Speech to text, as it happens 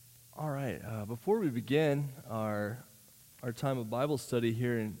All right, before we begin our time of Bible study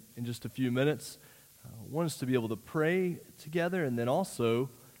here in just a few minutes, I want us to be able to pray together, and then also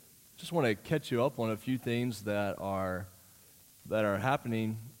just want to catch you up on a few things that are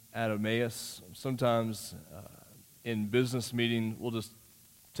happening at Emmaus. Sometimes in business meeting, we'll just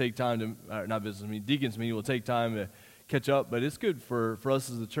take time to, not business meeting, deacons meeting, we'll take time to catch up, but it's good for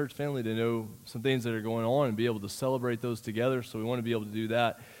us as a church family to know some things that are going on and be able to celebrate those together, so we want to be able to do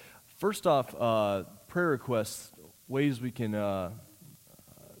that. First off, prayer requests, ways we can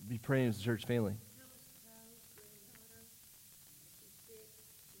be praying as a church family.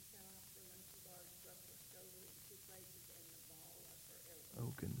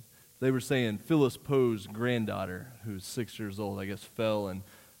 Okay. They were saying Phyllis Poe's granddaughter, who's 6 years old, I guess, fell and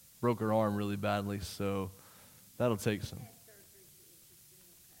broke her arm really badly, so that'll take some.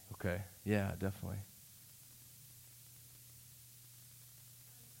 Okay, yeah, definitely.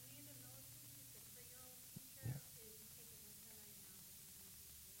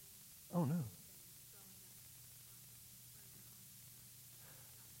 Oh, no.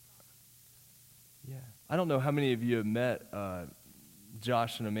 Yeah. I don't know how many of you have met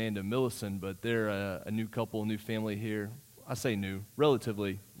Josh and Amanda Millicent, but they're a new couple, new family here. I say new,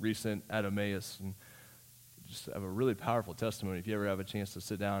 relatively recent at Emmaus, and just have a really powerful testimony if you ever have a chance to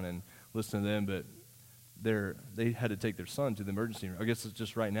sit down and listen to them. But they had to take their son to the emergency room. I guess it's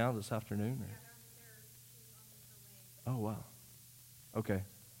just right now, this afternoon? Or? Oh, wow. Okay.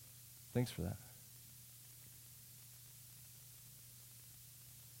 Thanks for that.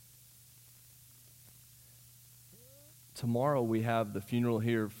 Tomorrow we have the funeral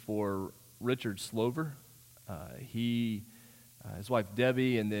here for Richard Slover. His wife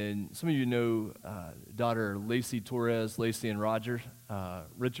Debbie, and then some of you know daughter Lacey Torres, Lacey and Roger.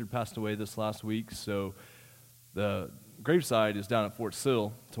 Richard passed away this last week, so the graveside is down at Fort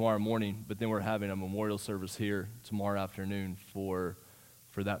Sill tomorrow morning, but then we're having a memorial service here tomorrow afternoon for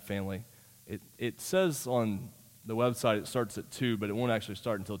that family. It says on the website it starts at 2, but it won't actually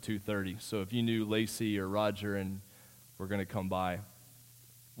start until 2:30. So if you knew Lacey or Roger and we're going to come by,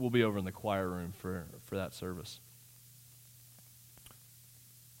 we'll be over in the choir room for that service.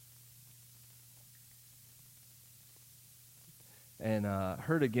 And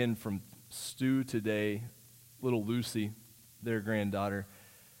heard again from Stu today, little Lucy, their granddaughter.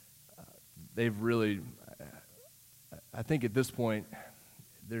 They've really, I think at this point,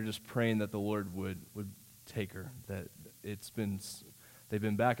 they're just praying that the Lord would take her. That they've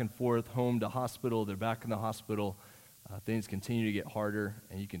been back and forth, home to hospital. They're back in the hospital. Things continue to get harder,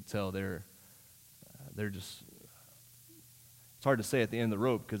 and you can tell they're just, it's hard to say at the end of the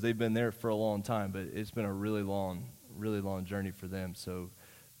rope because they've been there for a long time, but it's been a really long journey for them. So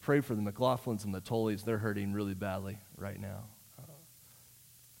pray for the McLaughlins and the Tolleys. They're hurting really badly right now.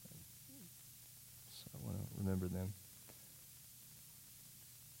 So I want to remember them.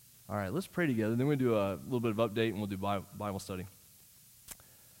 All right, let's pray together. Then we'll do a little bit of update, and we'll do Bible study.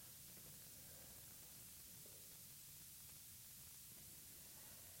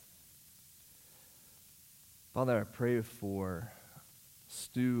 Father, I pray for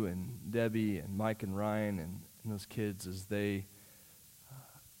Stu and Debbie and Mike and Ryan and those kids as they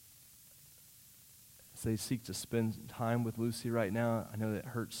seek to spend time with Lucy right now. I know that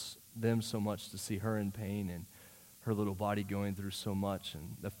hurts them so much to see her in pain and her little body going through so much,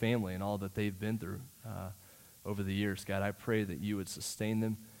 and the family and all that they've been through over the years. God, I pray that you would sustain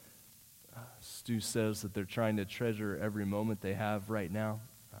them. Stu says that they're trying to treasure every moment they have right now,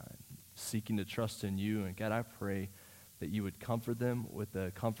 seeking to trust in you. And God, I pray that you would comfort them with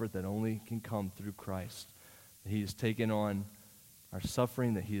the comfort that only can come through Christ. That he has taken on our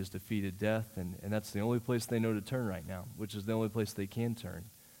suffering, that he has defeated death, and that's the only place they know to turn right now, which is the only place they can turn.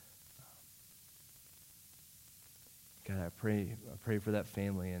 God, I pray for that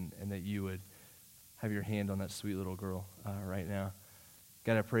family and that you would have your hand on that sweet little girl right now.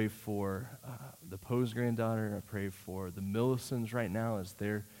 God, I pray for the Poe's granddaughter. I pray for the Millicents right now as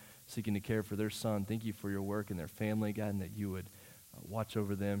they're seeking to care for their son. Thank you for your work and their family, God, and that you would watch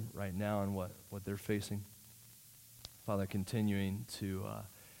over them right now and what they're facing. Father, continuing to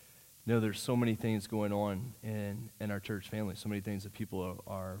know there's so many things going on in our church family, so many things that people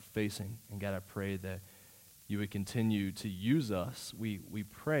are facing. And God, I pray that you would continue to use us. We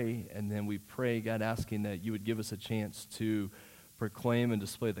pray, and then we pray, God, asking that you would give us a chance to proclaim and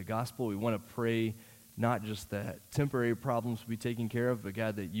display the gospel. We want to pray not just that temporary problems would be taken care of, but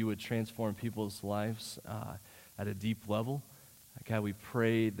God, that you would transform people's lives at a deep level. God, we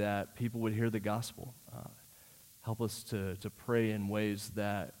pray that people would hear the gospel. Help us to pray in ways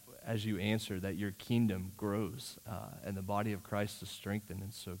that as you answer, that your kingdom grows and the body of Christ is strengthened.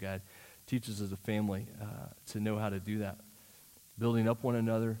 And so, God, teach us as a family to know how to do that, building up one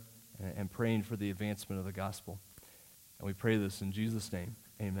another and praying for the advancement of the gospel. And we pray this in Jesus' name.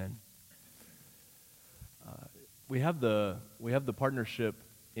 Amen. We have the partnership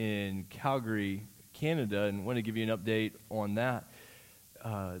in Calgary, Canada, and want to give you an update on that.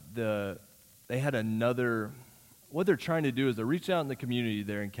 They had another. What they're trying to do is they're reaching out in the community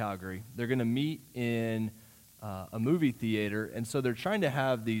there in Calgary. They're going to meet in a movie theater, and so they're trying to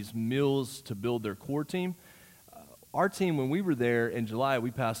have these meals to build their core team. Our team, when we were there in July,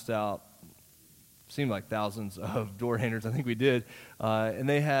 we passed out, seemed like thousands of door hangers. I think we did, and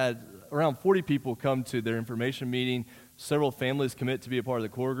they had around 40 people come to their information meeting. Several families commit to be a part of the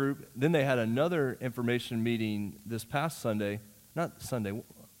core group. Then they had another information meeting this past Sunday, not Sunday, I'm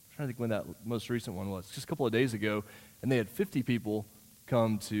trying to think when that most recent one was, just a couple of days ago, and they had 50 people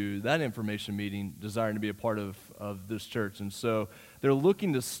come to that information meeting desiring to be a part of this church. And so they're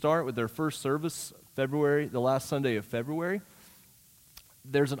looking to start with their first service February, the last Sunday of February.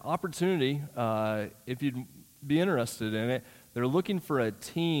 There's an opportunity, if you'd be interested in it, they're looking for a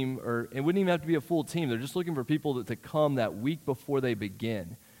team, or it wouldn't even have to be a full team. They're just looking for people to come that week before they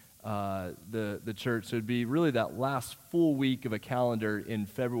begin the church. So it'd be really that last full week of a calendar in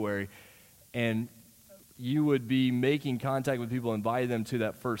February, and you would be making contact with people, inviting them to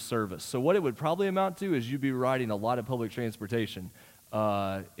that first service. So what it would probably amount to is you'd be riding a lot of public transportation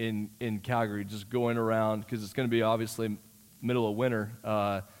in Calgary, just going around, because it's going to be obviously middle of winter,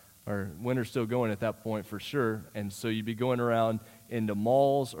 or winter's still going at that point for sure, and so you'd be going around into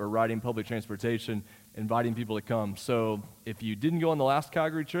malls or riding public transportation, inviting people to come. So if you didn't go on the last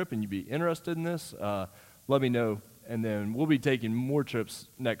Calgary trip and you'd be interested in this, let me know, and then we'll be taking more trips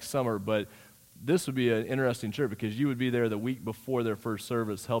next summer, but this would be an interesting trip because you would be there the week before their first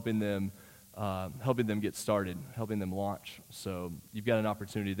service, helping them get started, helping them launch. So you've got an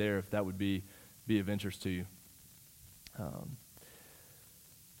opportunity there if that would be of interest to you.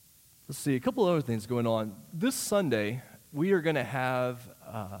 Let's see, a couple other things going on. This Sunday, we are going to have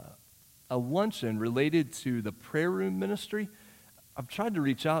a luncheon related to the prayer room ministry. I've tried to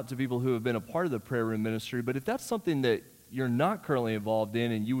reach out to people who have been a part of the prayer room ministry, but if that's something that you're not currently involved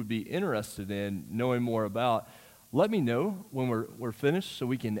in and you would be interested in knowing more about, let me know when we're finished so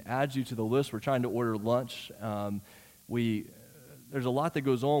we can add you to the list. We're trying to order lunch. There's a lot that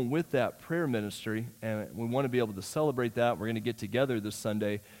goes on with that prayer ministry, and we want to be able to celebrate that. We're going to get together this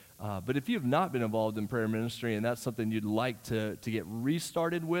Sunday. But if you have not been involved in prayer ministry and that's something you'd like to get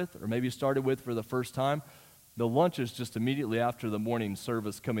restarted with, or maybe started with for the first time, the lunch is just immediately after the morning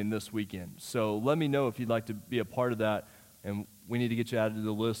service coming this weekend. So let me know if you'd like to be a part of that, and we need to get you added to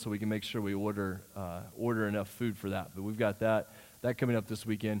the list so we can make sure we order enough food for that. But we've got that coming up this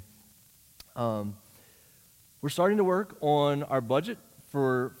weekend. We're starting to work on our budget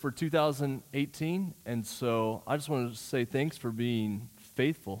for 2018, and so I just wanted to say thanks for being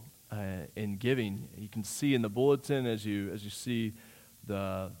faithful in giving. You can see in the bulletin as you see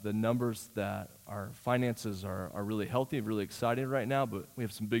the numbers that our finances are really healthy and really exciting right now, but we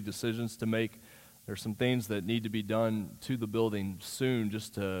have some big decisions to make. There's some things that need to be done to the building soon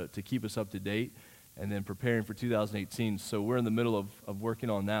just to keep us up to date, and then preparing for 2018. So we're in the middle of working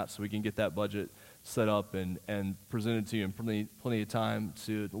on that so we can get that budget set up and presented to you in plenty of time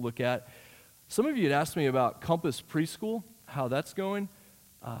to look at. Some of you had asked me about Compass Preschool, how that's going.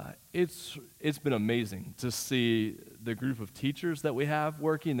 It's been amazing to see the group of teachers that we have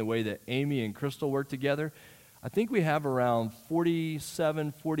working, the way that Amy and Crystal work together. I think we have around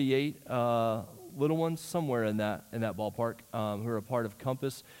 47, 48 little ones, somewhere in that ballpark, who are a part of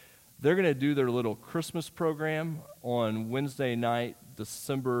Compass. They're going to do their little Christmas program on Wednesday night,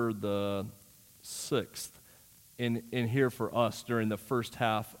 December the 6th, in here for us during the first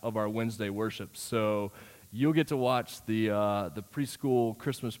half of our Wednesday worship. So you'll get to watch the preschool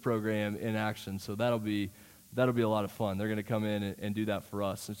Christmas program in action. So that'll be a lot of fun. They're going to come in and do that for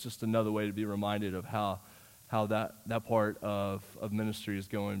us. It's just another way to be reminded of how that part of ministry is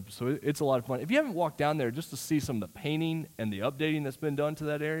going. So it's a lot of fun. If you haven't walked down there just to see some of the painting and the updating that's been done to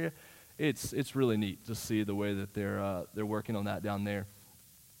that area, it's really neat to see the way that they're working on that down there.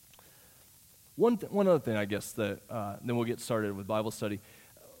 One other thing, I guess, that then we'll get started with Bible study.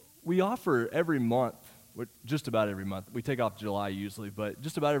 We offer every month, just about every month. We take off July usually, but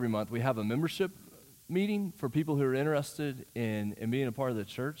just about every month we have a membership meeting for people who are interested in being a part of the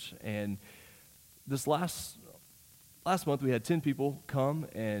church. And this last month we had 10 people come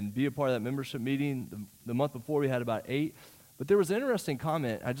and be a part of that membership meeting. The month before we had about 8. But there was an interesting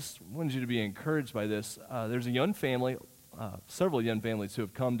comment. I just wanted you to be encouraged by this. There's a young family, several young families who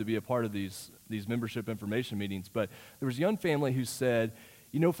have come to be a part of these membership information meetings. But there was a young family who said,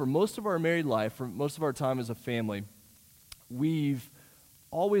 for most of our married life, for most of our time as a family, we've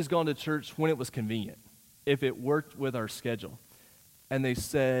always gone to church when it was convenient, if it worked with our schedule. And they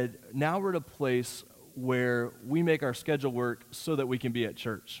said, now we're at a place where we make our schedule work so that we can be at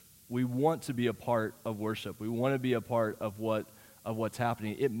church. We want to be a part of worship. We want to be a part of what's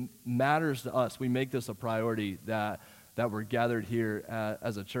happening. It matters to us. We make this a priority that we're gathered here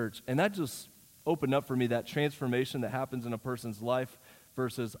as a church. And that just opened up for me that transformation that happens in a person's life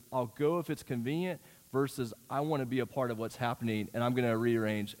versus I'll go if it's convenient versus I want to be a part of what's happening and I'm going to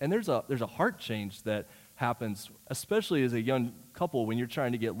rearrange. And there's a heart change that happens, especially as a young couple when you're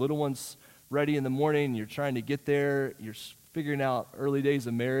trying to get little ones ready in the morning, you're trying to get there, you're figuring out early days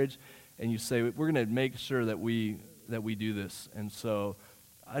of marriage, and you say, we're going to make sure that we do this. And so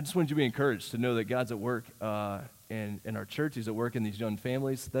I just want you to be encouraged to know that God's at work in our church. He's at work in these young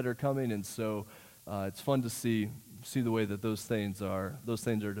families that are coming, and so it's fun to see the way that those things are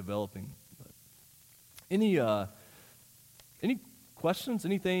developing. But any questions?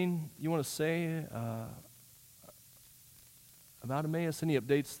 Anything you want to say about Emmaus? Any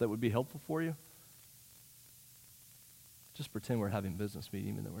updates that would be helpful for you? Just pretend we're having a business meeting,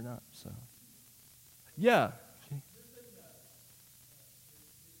 even though we're not. So, yeah.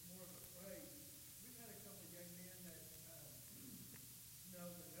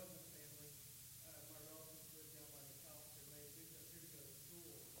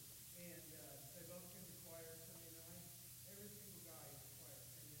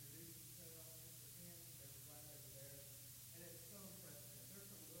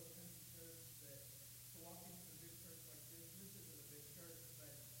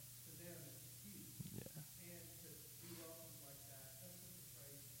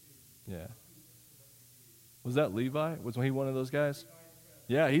 Yeah. Was that Levi? Was he one of those guys?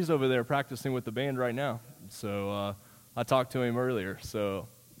 Yeah, he's over there practicing with the band right now. So I talked to him earlier. So,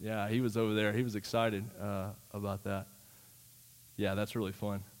 yeah, he was over there. He was excited about that. Yeah, that's really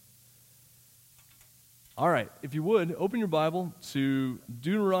fun. All right, if you would, open your Bible to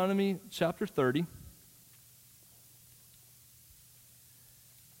Deuteronomy chapter 30.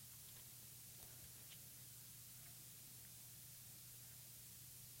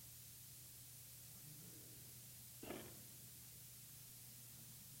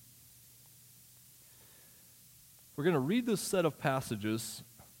 We're going to read this set of passages,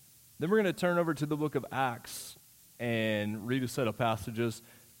 then we're going to turn over to the book of Acts and read a set of passages,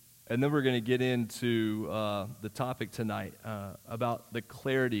 and then we're going to get into the topic tonight about the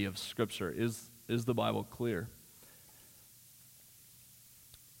clarity of Scripture. Is the Bible clear?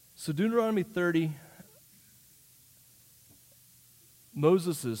 So Deuteronomy 30,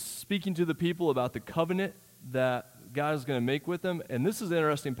 Moses is speaking to the people about the covenant that God is going to make with them, and this is an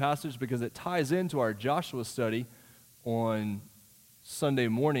interesting passage because it ties into our Joshua study on Sunday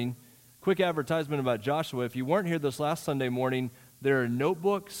morning. Quick advertisement about Joshua. If you weren't here this last Sunday morning, there are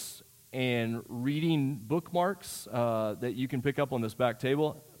notebooks and reading bookmarks that you can pick up on this back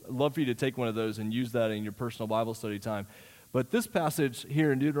table. I'd love for you to take one of those and use that in your personal Bible study time. But this passage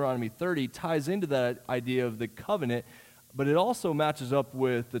here in Deuteronomy 30 ties into that idea of the covenant, but it also matches up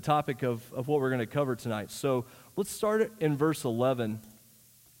with the topic of what we're going to cover tonight. So let's start in verse 11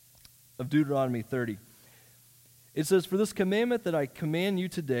 of Deuteronomy 30. It says, "For this commandment that I command you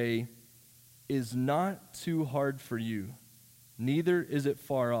today is not too hard for you, neither is it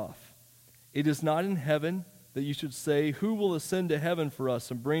far off. It is not in heaven that you should say, 'Who will ascend to heaven for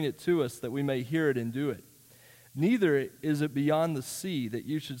us and bring it to us that we may hear it and do it?' Neither is it beyond the sea that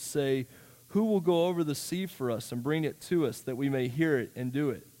you should say, 'Who will go over the sea for us and bring it to us that we may hear it and do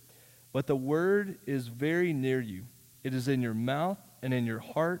it?' But the word is very near you. It is in your mouth and in your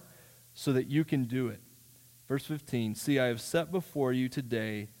heart so that you can do it." Verse 15, "See, I have set before you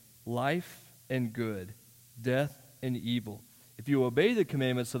today life and good, death and evil. If you obey the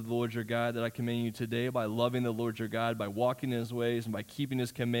commandments of the Lord your God that I command you today by loving the Lord your God, by walking in his ways, and by keeping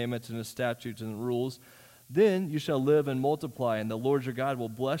his commandments and his statutes and rules, then you shall live and multiply, and the Lord your God will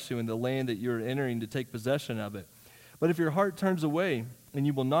bless you in the land that you are entering to take possession of it. But if your heart turns away, and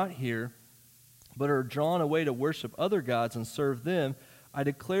you will not hear, but are drawn away to worship other gods and serve them, I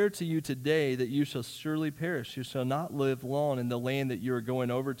declare to you today that you shall surely perish. You shall not live long in the land that you are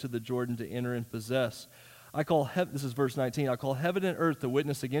going over to the Jordan to enter and possess. This is verse 19, I call heaven and earth to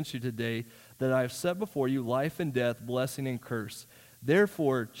witness against you today that I have set before you life and death, blessing and curse.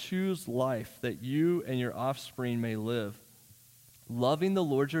 Therefore choose life that you and your offspring may live, loving the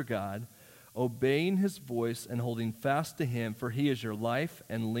Lord your God, obeying his voice and holding fast to him, for he is your life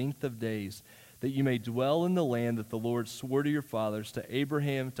and length of days. that you may dwell in the land that the Lord swore to your fathers, to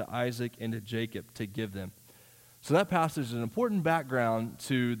Abraham, to Isaac, and to Jacob, to give them. So that passage is an important background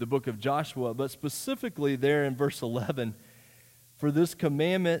to the book of Joshua, but specifically there in verse 11, for this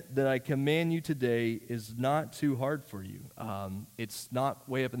commandment that I command you today is not too hard for you. It's not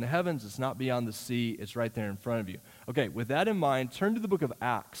way up in the heavens. It's not beyond the sea. It's right there in front of you. Okay, with that in mind, turn to the book of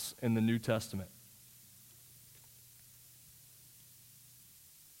Acts in the New Testament.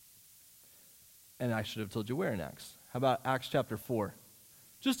 And I should have told you where in Acts. How about Acts chapter 4?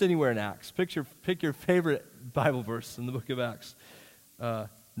 Just anywhere in Acts. Pick your favorite Bible verse in the book of Acts.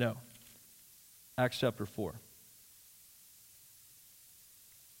 No. Acts chapter 4.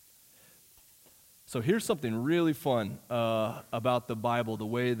 So here's something really fun about the Bible, the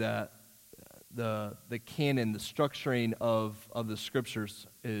way that the canon, the structuring of the scriptures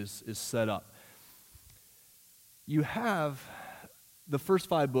is set up. You have the first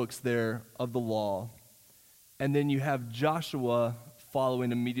 5 books there of the law, and then you have Joshua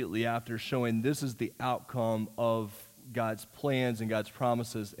following immediately after, showing this is the outcome of God's plans and God's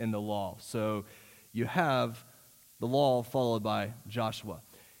promises in the law. So you have the law followed by Joshua.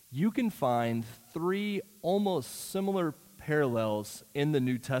 You can find 3 almost similar parallels in the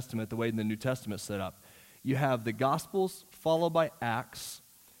New Testament, the way the New Testament is set up. You have the Gospels followed by Acts.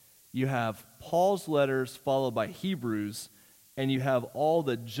 You have Paul's letters followed by Hebrews. And you have all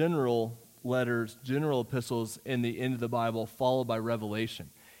the general letters, general epistles in the end of the Bible followed by Revelation.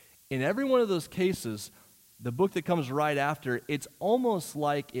 In every one of those cases, the book that comes right after, it's almost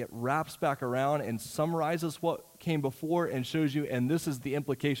like it wraps back around and summarizes what came before and shows you, and this is the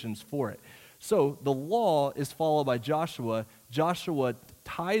implications for it. So the law is followed by Joshua. Joshua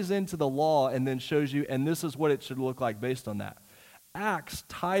ties into the law and then shows you, and this is what it should look like based on that. Acts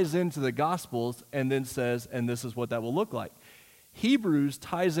ties into the Gospels and then says, and this is what that will look like. Hebrews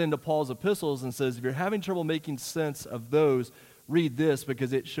ties into Paul's epistles and says, if you're having trouble making sense of those, read this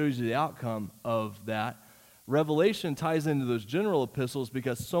because it shows you the outcome of that. Revelation ties into those general epistles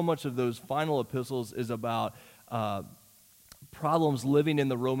because so much of those final epistles is about problems living in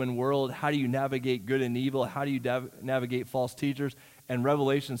the Roman world. How do you navigate good and evil? How do you navigate false teachers? And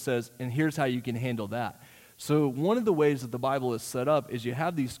Revelation says, and here's how you can handle that. So one of the ways that the Bible is set up is you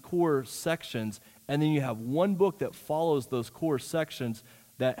have these core sections, and then you have one book that follows those core sections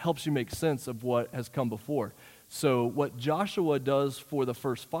that helps you make sense of what has come before. So what Joshua does for the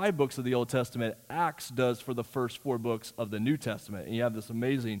first 5 books of the Old Testament, Acts does for the first 4 books of the New Testament. And you have this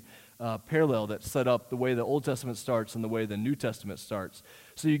amazing parallel that's set up the way the Old Testament starts and the way the New Testament starts.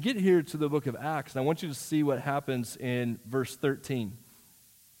 So you get here to the book of Acts, and I want you to see what happens in verse 13,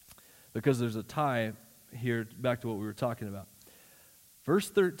 because there's a tie here back to what we were talking about. Verse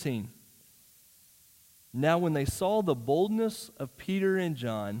 13, now when they saw the boldness of Peter and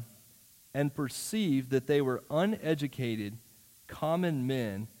John and perceived that they were uneducated, common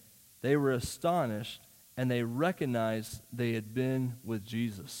men, they were astonished, and they recognized they had been with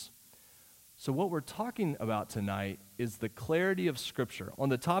Jesus. So what we're talking about tonight is the clarity of Scripture. On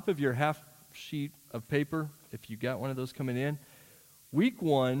the top of your half sheet of paper, if you got one of those coming in, week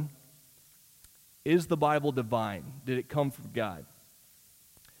 1, is the Bible divine? Did it come from God?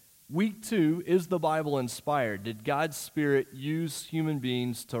 Week 2, is the Bible inspired? Did God's Spirit use human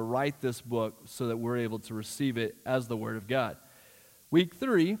beings to write this book so that we're able to receive it as the Word of God? Week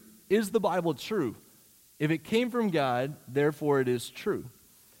 3, is the Bible true? If it came from God, therefore it is true.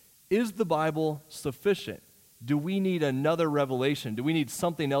 Is the Bible sufficient? Do we need another revelation? Do we need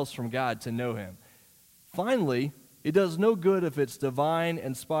something else from God to know Him? Finally, it does no good if it's divine,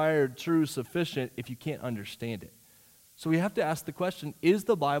 inspired, true, sufficient, if you can't understand it. So we have to ask the question, is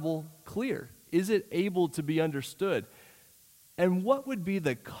the Bible clear? Is it able to be understood? And what would be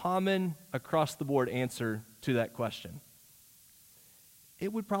the common across-the-board answer to that question?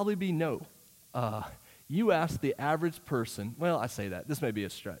 It would probably be no. You ask the average person, well, I say that. This may be a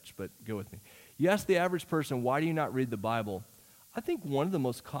stretch, but go with me. You ask the average person, why do you not read the Bible? I think one of the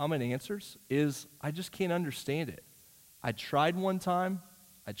most common answers is, I just can't understand it. I tried one time,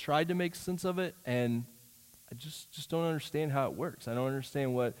 I tried to make sense of it, and I just don't understand how it works. I don't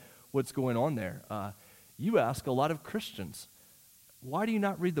understand what's going on there. You ask a lot of Christians, why do you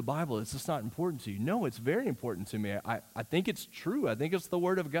not read the Bible? Is this not important to you? No, it's very important to me. I think it's true. I think it's the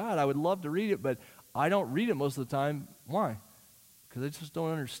Word of God. I would love to read it, but I don't read it most of the time. Why? Because I just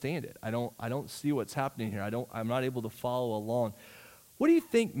don't understand it. I don't see what's happening here. I'm not able to follow along. What do you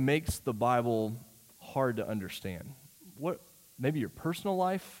think makes the Bible hard to understand? Maybe your personal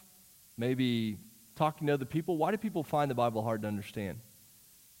life? Maybe talking to other people? Why do people find the Bible hard to understand?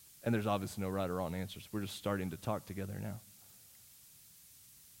 And there's obviously no right or wrong answers. We're just starting to talk together now.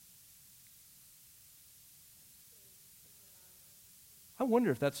 I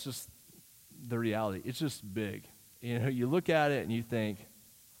wonder if that's just the reality. It's just big. You know, you look at it and you think,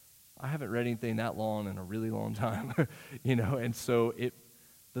 I haven't read anything that long in a really long time, you know, and so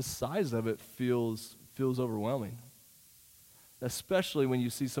the size of it feels overwhelming, especially when you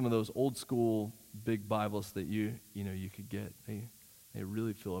see some of those old school big Bibles that you could get. They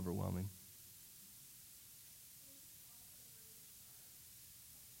really feel overwhelming.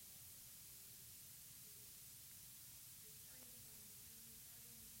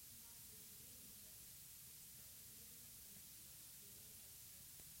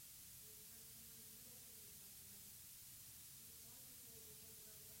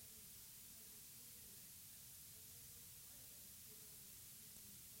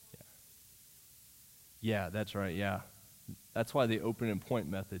 Yeah, that's right. Yeah. That's why the open and point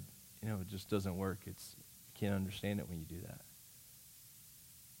method, it just doesn't work. You can't understand it when you do that.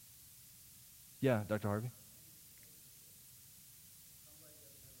 Yeah, Dr. Harvey?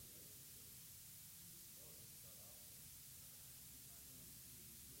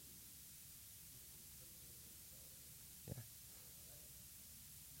 Yeah.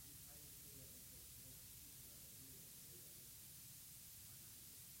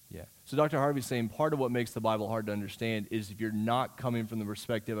 Yeah. So Dr. Harvey's saying part of what makes the Bible hard to understand is if you're not coming from the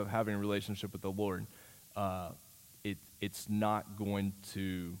perspective of having a relationship with the Lord, it's not going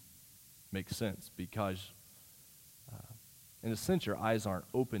to make sense because, in a sense, your eyes aren't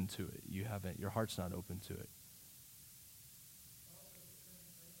open to it. Your heart's not open to it.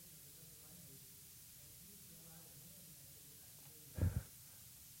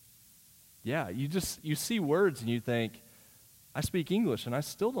 Yeah, you see words and you think, I speak English and I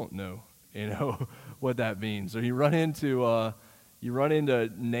still don't know, what that means. Or you run into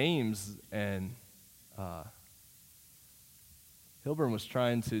names and Hilburn was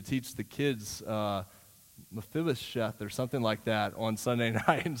trying to teach the kids Mephibosheth or something like that on Sunday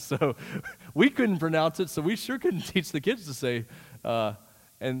night, and so we couldn't pronounce it, so we sure couldn't teach the kids to say.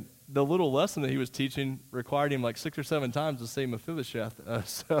 And the little lesson that he was teaching required him like 6 or 7 times to say Mephibosheth.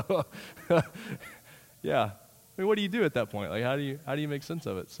 So, yeah. I mean, what do you do at that point? Like, how do you make sense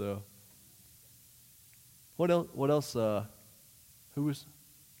of it? So, what else? Who was?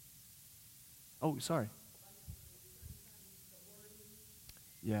 Oh, sorry.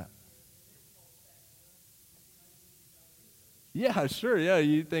 Yeah. Yeah, sure. Yeah,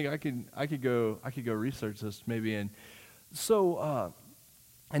 you think I could go research this maybe, and so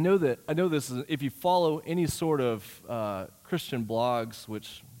I know this is, if you follow any sort of Christian blogs,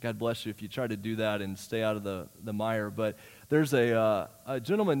 which God bless you if you try to do that and stay out of the mire, but there's a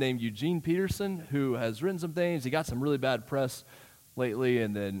gentleman named Eugene Peterson who has written some things. He got some really bad press lately,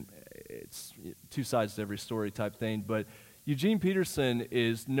 and then it's two sides to every story type thing, but Eugene Peterson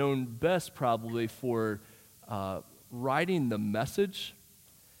is known best probably for writing The Message.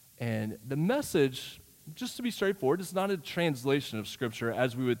 And The Message, just to be straightforward, it's not a translation of Scripture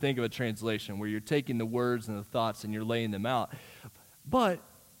as we would think of a translation, where you're taking the words and the thoughts and you're laying them out. But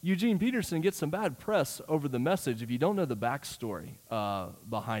Eugene Peterson gets some bad press over The Message if you don't know the backstory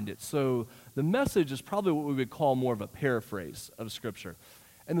behind it. So The Message is probably what we would call more of a paraphrase of Scripture.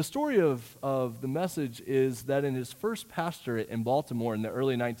 And the story of The Message is that in his first pastorate in Baltimore in the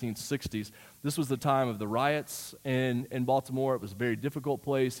early 1960s, this was the time of the riots in Baltimore. It was a very difficult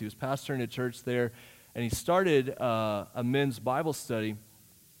place. He was pastoring a church there, and he started a men's Bible study,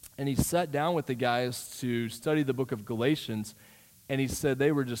 and he sat down with the guys to study the book of Galatians, and he said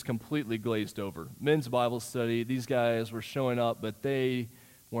they were just completely glazed over. Men's Bible study, these guys were showing up, but they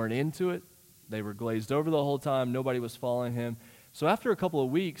weren't into it. They were glazed over the whole time. Nobody was following him. So after a couple of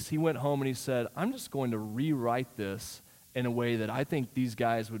weeks, he went home and he said, I'm just going to rewrite this in a way that I think these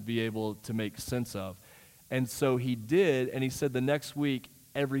guys would be able to make sense of. And so he did, and he said the next week,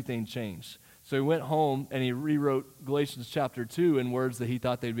 everything changed. So he went home and he rewrote Galatians chapter 2 in words that he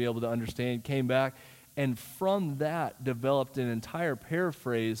thought they'd be able to understand, came back, and from that developed an entire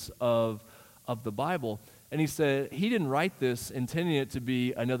paraphrase of the Bible. And he said he didn't write this intending it to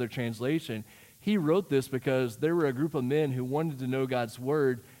be another translation. He wrote this because there were a group of men who wanted to know God's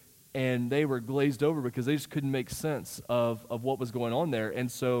word, and they were glazed over because they just couldn't make sense of what was going on there.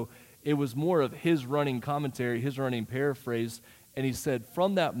 And so it was more of his running commentary, his running paraphrase. And he said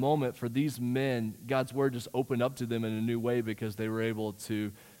from that moment, for these men, God's word just opened up to them in a new way because they were able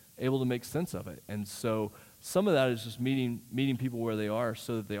to make sense of it. And so some of that is just meeting people where they are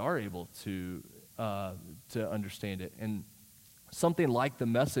so that they are able to understand it. And something like The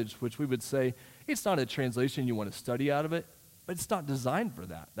Message, which we would say, it's not a translation you want to study out of it, but it's not designed for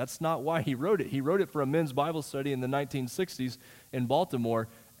that. That's not why he wrote it. He wrote it for a men's Bible study in the 1960s in Baltimore,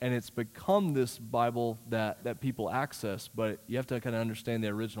 and it's become this Bible that people access, but you have to kind of understand the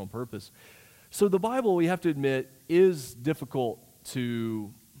original purpose. So the Bible, we have to admit, is difficult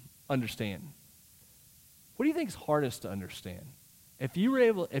to understand. What do you think is hardest to understand? If you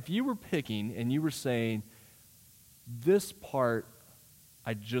were picking and you were saying, this part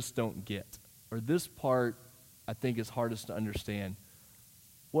I just don't get, or this part I think is hardest to understand,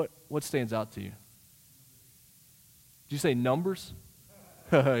 what stands out to you? Did you say Numbers?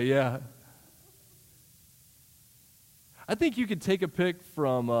 Yeah. I think you could take a pick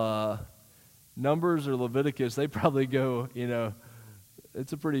from Numbers or Leviticus. They probably go,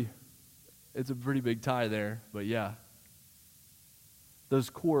 it's a pretty big tie there, but yeah. Those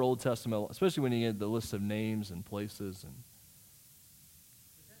core Old Testament, especially when you get the list of names and places and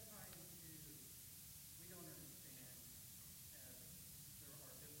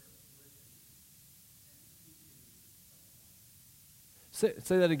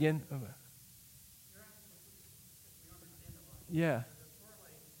Say that again. Okay. Yeah.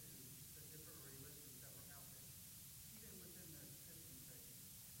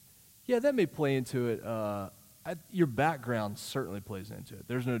 Yeah, that may play into it. Your background certainly plays into it.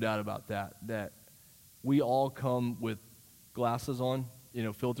 There's no doubt about that. That we all come with glasses on,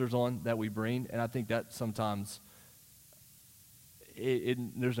 filters on that we bring, and I think that sometimes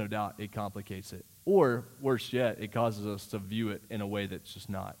there's no doubt it complicates it. Or worse yet, it causes us to view it in a way that's just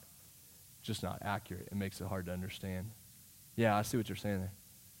not accurate. It makes it hard to understand. Yeah, I see what you're saying there.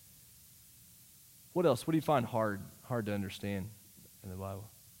 What else? What do you find hard to understand in the Bible?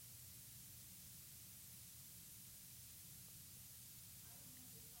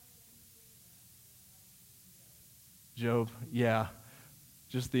 Job, yeah.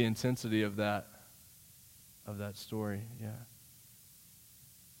 Just the intensity of that story, yeah.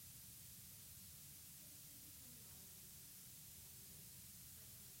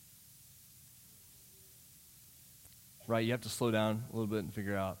 Right, you have to slow down a little bit and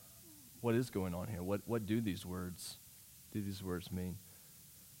figure out what is going on here. What do these words mean?